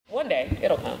day.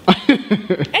 It'll come.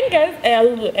 And guys,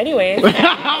 anyways. And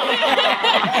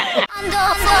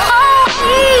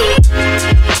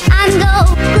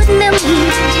good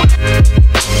memories,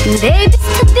 they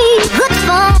used to be good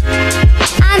fun.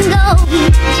 And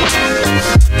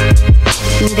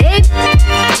they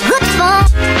good fun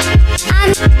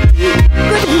and good.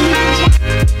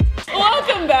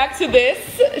 Welcome back to this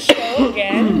show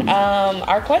again.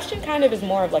 Our question kind of is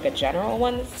more of like a general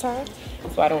one this time,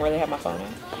 so I don't really have my phone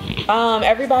on.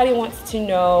 Everybody wants to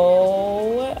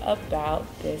know about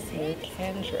this new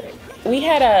Kendrick. We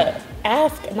had a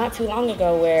ask not too long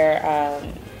ago where, I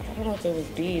don't know if it was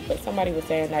B, but somebody was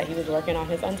saying that he was working on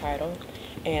his Untitled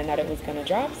and that it was going to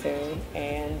drop soon,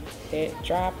 and it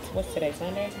dropped, what's today,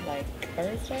 Sunday? Like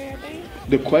Thursday, I think?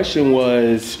 The question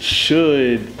was,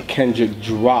 should Kendrick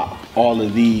drop all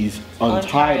of these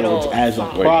Untitled as a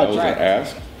project? That was an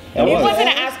ask? It wasn't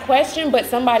an ask question, but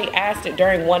somebody asked it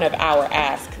during one of our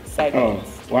ask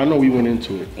segments. Well, I know we went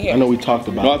into it. Yeah. I know we talked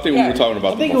about it. No, I think we were talking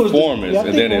about the performance,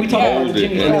 and then it molded.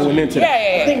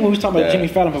 I think when we was talking about the Jimmy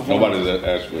Fallon performance. Nobody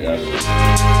actually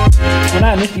asked. When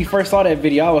I initially first saw that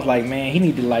video, I was like, man, he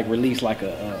need to like release like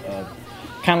a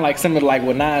kind of like similar to like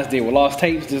what Nas did with Lost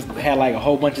Tapes, just had like a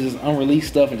whole bunch of this unreleased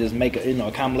stuff and just make a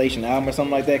a compilation album or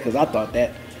something like that. Because I thought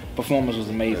that performance was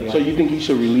amazing. So you think he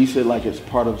should release it like as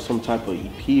part of some type of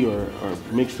EP or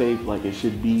mixtape, like it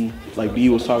should be, like B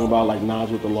was talking about, like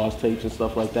Nas with the Lost Tapes and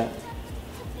stuff like that?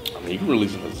 I mean, you can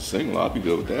release it as a single. I'd be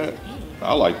good with that.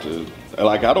 I like to,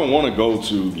 like, I don't want to go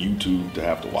to YouTube to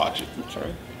have to watch it. Sure.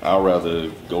 I'd rather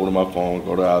go to my phone,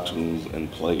 go to iTunes,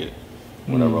 and play it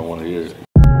whenever I want to hear it.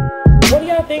 What do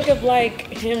y'all think of like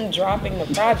him dropping the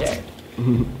project?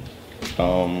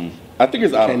 I think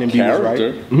it's out of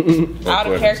character. Out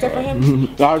of character for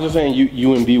him? I was just saying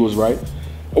you and B was right.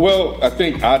 Well, I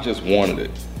think I just wanted it,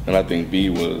 and I think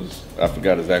B was, I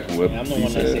forgot exactly what I'm the he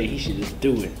one said. that said he should just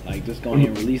do it. Like, just go ahead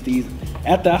and release these.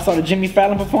 After I saw the Jimmy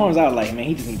Fallon performance, I was like, man,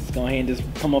 he just needs to go ahead and just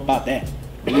come up about that.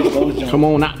 Release those joints. Come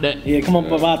on out that. Yeah, come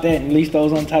up about that and release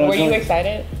those Untitled Were you joints.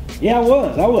 excited? Yeah, I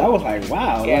was. I was like,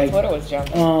 wow. Yeah, like, Twitter was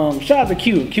jumping. Shout out to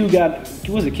Q. Q got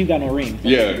no ring.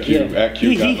 Yeah, Q got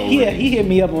no ring. He hit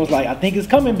me up and was like, I think it's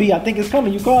coming, B. I think it's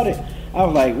coming. You called it. I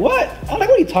was like, what? I was like,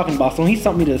 what are you talking about? So he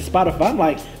sent me to Spotify. I'm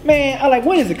like, man,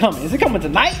 when is it coming? Is it coming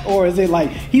tonight? Or is it like,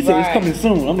 he said it's coming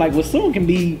soon. I'm like, well, soon can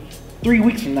be 3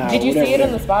 weeks from now. Did you see it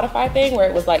on the Spotify thing where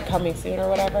it was like coming soon or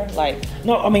whatever? Like,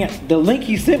 no, I mean, the link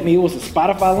he sent me, it was a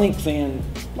Spotify link saying,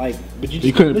 like, but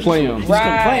you couldn't play them.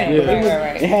 Right.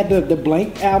 It had the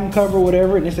blank album cover or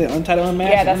whatever, and it said Untitled,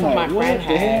 Unmastered. Yeah, that's what my friend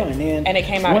had. And it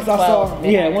came out once at 12.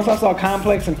 Once I saw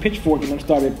Complex and Pitchfork and them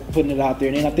started putting it out there,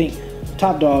 and then I think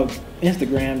Top Dog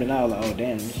Instagrammed, and I was like, oh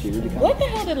damn, this shit really coming. What the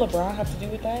hell did LeBron have to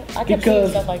do with that? I kept seeing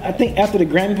Because stuff like that. I think after the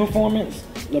Grammy performance,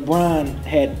 LeBron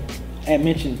had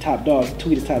mentioned Top Dog,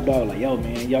 tweeted Top Dog like, yo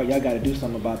man, y'all got to do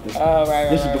something about this. Oh, right.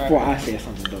 This is before I said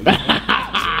something though.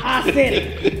 I said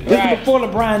it. This is before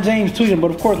LeBron James tweeted, but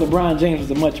of course LeBron James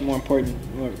was a much more important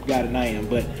guy than I am.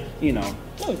 But you know,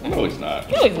 no, he's not.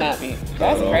 No, he's not.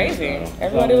 That's crazy.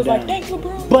 Everybody was like, thanks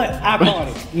LeBron. But I caught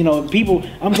it. You know, people.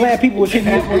 I'm glad people was hitting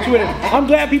me up on Twitter. I'm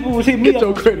glad people was hitting me up. Get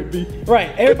your credit, B.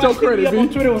 Right. Everybody hitting me up on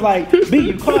Twitter was like, B,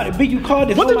 you caught it. B, you caught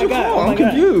this. What did you call? I'm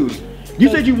confused. You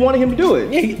said you wanted him to do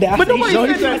it. Yeah, but nobody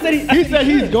said he said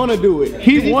he's gonna do it.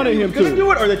 He wanted him to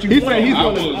do it, or that you? He said he's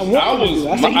gonna.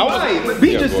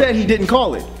 B just said he didn't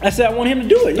call it. I said I want him to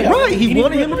do it. Yeah. Right, he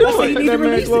wanted him to do it. Take that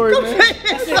man glory, man.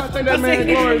 Take that man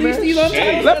glory,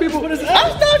 man. Let people. That's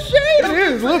not shade. It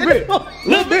is a little bit.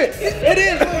 Little bit. It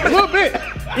is a little bit.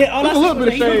 Yeah, a little bit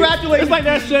of shade. Congratulations. It's like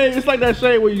that shade. It's like that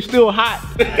shade where you still hot.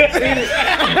 You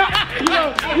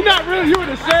know, you're not really. You in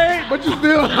the shade, but you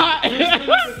still hot.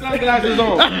 Sunglasses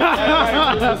on.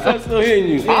 That's still hitting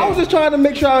you. I was just trying to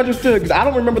make sure I understood because I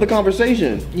don't remember the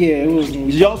conversation. Yeah, it was.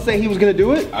 Did y'all say he was gonna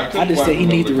do it? I just said he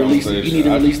needs to release it. He needs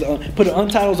to release put the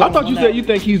Untitles on. I thought you said you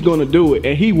think he's gonna do it,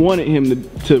 and he wanted him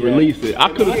to release it. I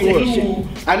could have sworn.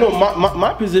 I know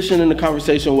my position in the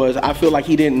conversation was I feel like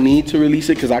he didn't need to release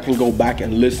it because I can go back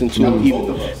and listen to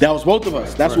it. That was both of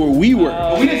us. That's where we were.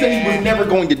 We didn't say he was never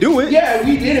going to do it. Yeah,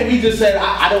 we did it. We just said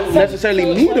I don't necessarily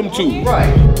need him to.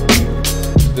 Right.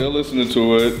 Still listening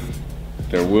to it.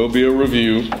 There will be a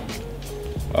review,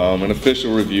 an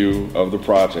official review of the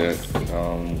project.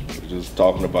 Just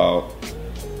talking about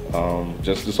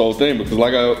just this whole thing because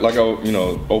like I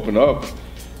opened up.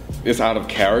 It's out of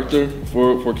character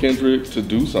for Kendrick to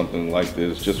do something like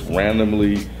this. Just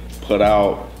randomly put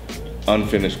out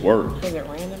unfinished work. Is it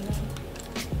random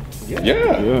though?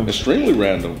 Yeah, extremely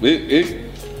random.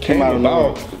 It came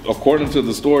about, according to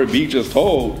the story B just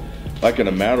told, like in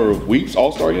a matter of weeks,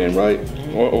 All-Star game, right?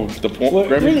 Or the Well, Grammy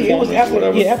really, it was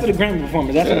performance, after the Grammy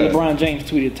performance. That's when Yeah. LeBron James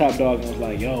tweeted Top Dog and was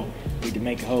like, "Yo, need to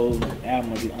make a whole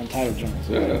album of the Untitled joints."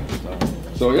 Yeah.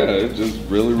 So yeah, it just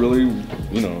really,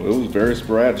 you know, it was very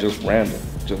sporadic, just random,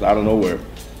 just out of nowhere.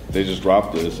 They just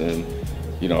dropped this, and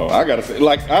you know, I gotta say,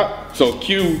 like, so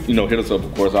Q, you know, hit us up,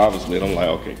 of course, obviously, and I'm like,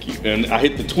 okay, Q, and I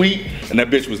hit the tweet, and that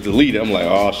bitch was deleted. I'm like,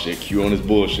 oh shit, Q on his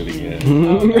bullshit again.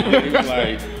 He was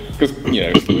like, cause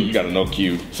yeah, you gotta know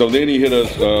Q. So then he hit us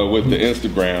with the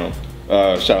Instagram.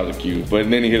 Shout out to Q. But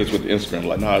then he hit us with the Instagram,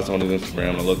 like, nah, it's on his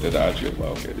Instagram. I looked at the IG, I was like,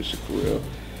 okay, this shit for real.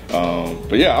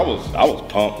 But yeah, I was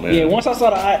pumped, man. Yeah, once I saw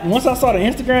the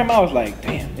Instagram, I was like,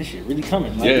 damn, this shit really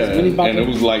coming. Like, Yeah, it's really about and it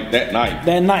was like that night.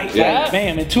 Yeah. Like,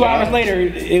 bam, and 2 hours later,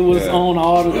 it was on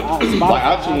all the Spotify.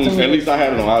 Like iTunes, at least I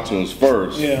had it on iTunes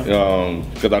first. Yeah.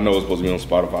 Because I know it's supposed to be on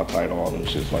Spotify, Tidal, all them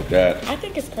shits like that. I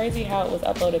think it's crazy how it was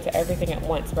uploaded to everything at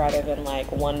once rather than like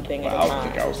one thing at a I time. don't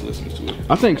think I was listening to it.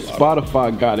 I think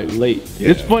Spotify got it late.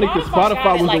 Yeah. It's funny because Spotify Spotify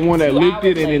got it was like the one that 2 leaked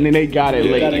it, hours and then they got it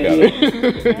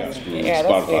late. They got screwed. Yeah,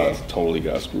 that's Spotify's weird. totally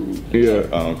got screwed. Yeah.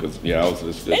 Because I was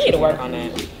just. They need to work on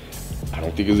that. I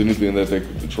don't think there's anything that they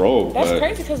could control. That's but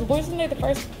crazy because wasn't they the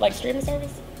first like streaming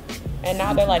service? And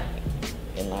now they're like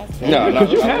in last place. No,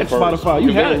 Because you not had the first. Spotify, you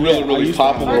Because had they it. were Yeah, I really used to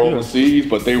have popular it. overseas,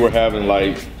 but they were having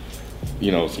like,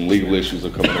 you know, some legal issues are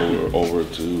coming over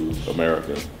to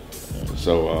America.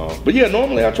 So, but yeah,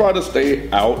 normally I try to stay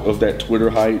out of that Twitter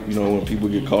hype. You know, when people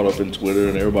get caught up in Twitter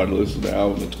and everybody listens to the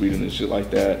album and tweeting and shit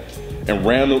like that. And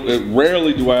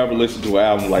rarely do I ever listen to an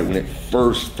album like when it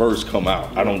first come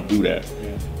out. I don't do that.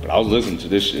 But I was listening to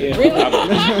this shit. Really?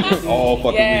 all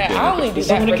fucking Yeah, weekend. I only do So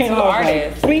that when for it came two out, I was like,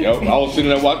 artists. "Sweet." Yep, I was sitting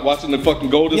there watching the fucking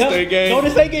Golden State game. Golden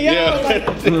State game, yeah. I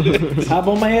was like, hop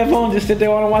on my headphones, just sit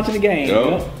there while I'm watching the game.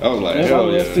 Yep. I was like, That's hell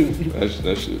all yeah. it was,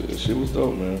 too. That shit was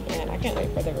dope, man. Man, I can't wait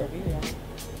for the review, y'all.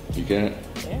 You can't?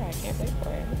 Yeah, I can't wait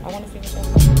for it. I want to see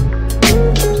what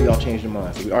y'all So y'all changed your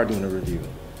mind. So we are doing a review.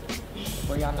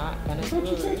 were y'all not gonna do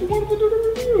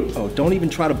it. Oh, don't even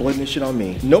try to blame this shit on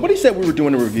me. Nobody said we were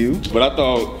doing a review. But I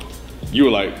thought you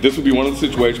were like, this would be one of the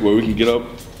situations where we can get up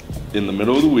in the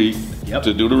middle of the week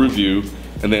to do the review,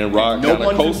 and then Rod No kind of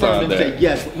one confirmed co-signed and said that.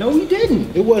 yes. No, we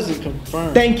didn't. It wasn't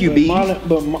confirmed. Thank you, but B.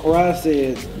 But Rod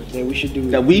said that we should do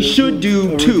That we should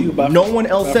do a too. review by- No one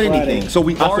else by said Friday. anything. So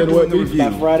we are said doing what, the B? review.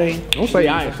 By Friday. Don't say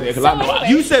I ain't said because I know I.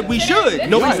 You said we should.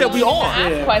 Nobody said we are.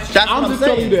 Yeah. That's what I'm I'm just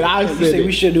telling you saying. that I You said said we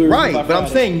it. should do a review Right, by but I'm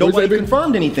Friday. saying What nobody you say, B?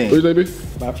 confirmed anything. What you say, B?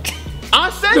 By- I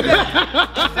said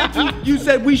that. You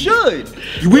said we should.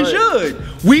 We should.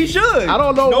 We should. I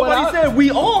don't know what Nobody I- said we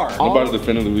are. Nobody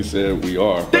definitively said we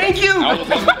are. Thank you. I was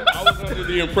under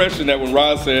the impression that when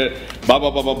Rod said blah blah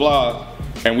blah blah blah,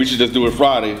 and we should just do it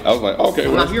Friday, I was like, okay, I'm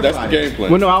well, not here that's the Friday. game plan.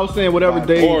 Well, no, I was saying whatever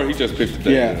day. Or he just picked the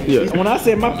day. Yeah. Yeah. When I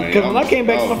said because when I came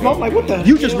back to my phone, I'm like, what the?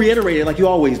 You just reiterated like you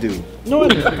always do. No, I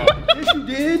didn't. Yes, you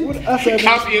did. What I said.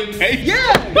 Copy and paste.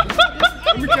 Yeah.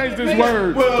 Let me change this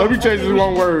word. Let me change this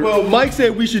one word. Well, Mike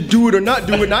said we should do it or not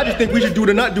do it, and I just think we should do it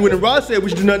or not do it, and Rod said we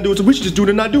should do not do it, so we should just do it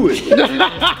or not do it.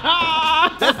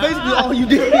 That's basically all you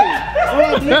did.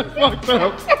 That's fucked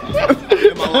up.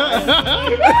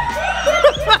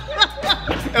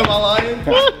 Am I lying?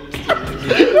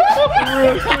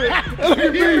 Look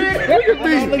at me.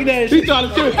 Look at that He shit. trying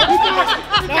to shoot. Hey,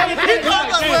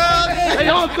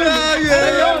 y'all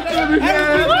send me.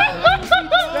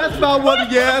 That's about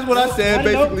what. Yeah, that's what I said.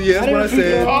 Basically, yeah, that's what I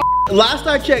said. Last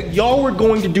I checked, y'all were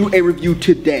going to do a review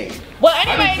today. Well,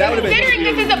 anyway, that would've been- considering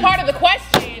this isn't part of the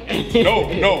question,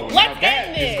 No. let's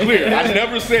end this. Clear. I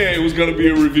never said it was gonna be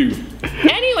a review.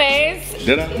 Anyways,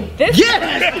 Did I? this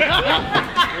Yes.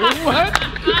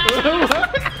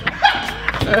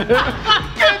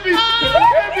 Can't be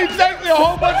texting a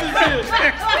whole bunch of shit.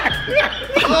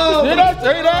 Oh, Did I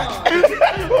say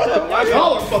that?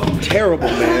 y'all are fucking terrible,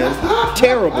 man.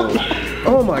 Terrible.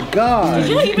 Oh my god. did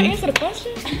you even answer the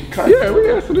question? Yeah, we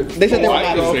answered it. They said they Oh, were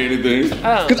I didn't say anything.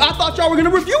 because I thought y'all were gonna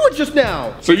review it just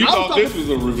now. So you I was thought talking- this was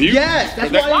a review? Yes, that's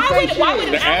That- why I didn't say Why would shit.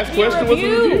 an The ask ask be a question was a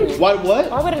review? review. Why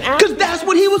what? Why would an ask? Because that's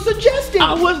what he was suggesting.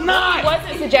 I was He not.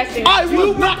 wasn't suggesting. I You was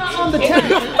were not not. on the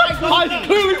text. I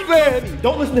clearly said.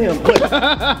 Don't listen to him. Please.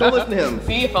 Don't listen to him.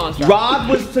 See your phone's dropped. Rod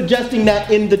was suggesting that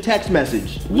in the text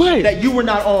message. Wait. That you were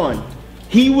not on.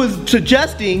 He was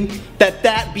suggesting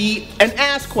that be an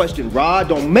ask question. Rod,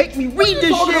 don't make me read this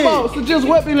Talking shit. about. So just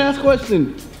what? Be an ask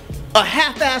question. A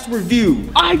half-ass review.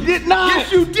 I did not.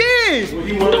 Yes, you did. You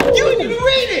didn't even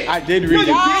read it. I did read it.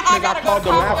 Y'all, I because gotta called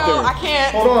go them Taco. after. I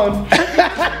can't. Hold on.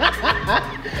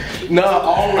 No,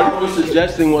 all I was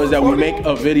suggesting was that we make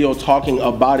a video talking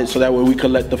about it so that way we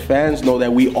could let the fans know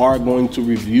that we are going to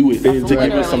review it to give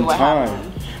us some literally what time.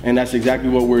 happened. And that's exactly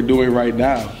what we're doing right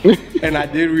now. and I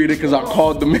did read it because I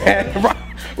called the man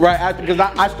right after, because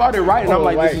I started writing. I'm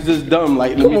like, this is just dumb.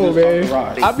 Like, let me Come on, just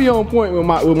man. I be on point with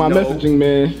my messaging,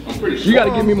 man. You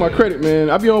gotta give me my credit, man.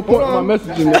 I be on point with my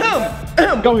messaging,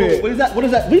 man. Go ahead. What is that? What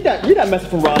is that? Read that message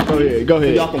from Rob. Go ahead. Go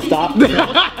ahead. So y'all can stop. What's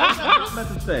that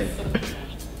message say?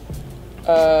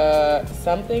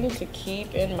 Something to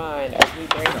keep in mind as we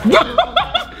break.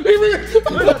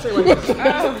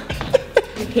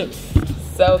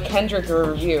 So Kendrick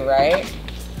review, right?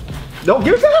 Don't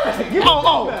give it back. Give it back.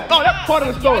 Oh, that's part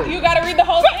of the story. You gotta read the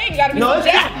whole thing. You gotta be No,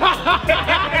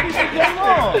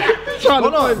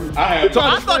 Hold on.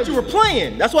 I thought you were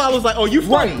playing. That's why I was like, oh, you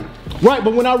funny. Right,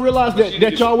 but when I realized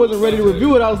that y'all wasn't ready to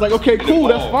review it, I was like, okay, cool,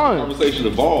 that's fine. Conversation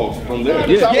evolved from there.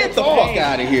 Yeah. Get the fuck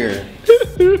out of here.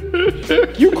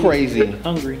 You crazy.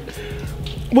 Hungry.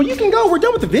 Well, you can go. We're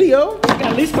done with the video. She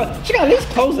got at least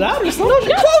close it out or something. Close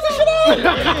this shit out.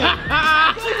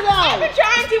 Close it I've out. been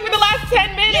trying to for the last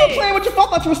 10 minutes. You're playing with your phone.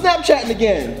 I thought you were Snapchatting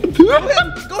again. Go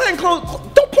ahead and close.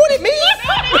 Don't point at me.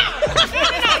 No.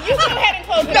 You go ahead and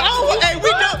close it out. No, hey, we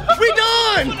done. We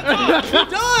done.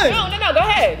 No, go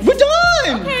ahead. We're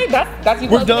done. Okay, that's you.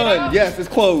 We're closing it done. out? Yes, it's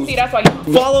closed. See, that's why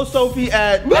you. Follow Sophie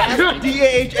at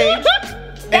DAHH.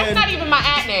 That's not even my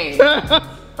at name.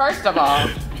 First of all.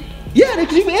 Yeah,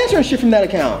 because you be answering shit from that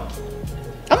account.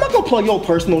 I'm not gonna plug your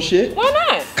personal shit. Why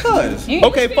not? Cause.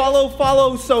 Okay,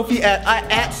 follow Sophie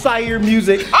at Sire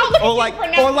Music. Or like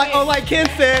Ken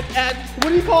said at, what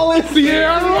do you call it?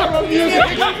 Sierra Music.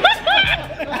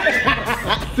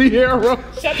 Sierra.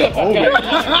 Shut the fuck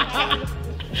up.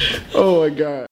 Oh my God.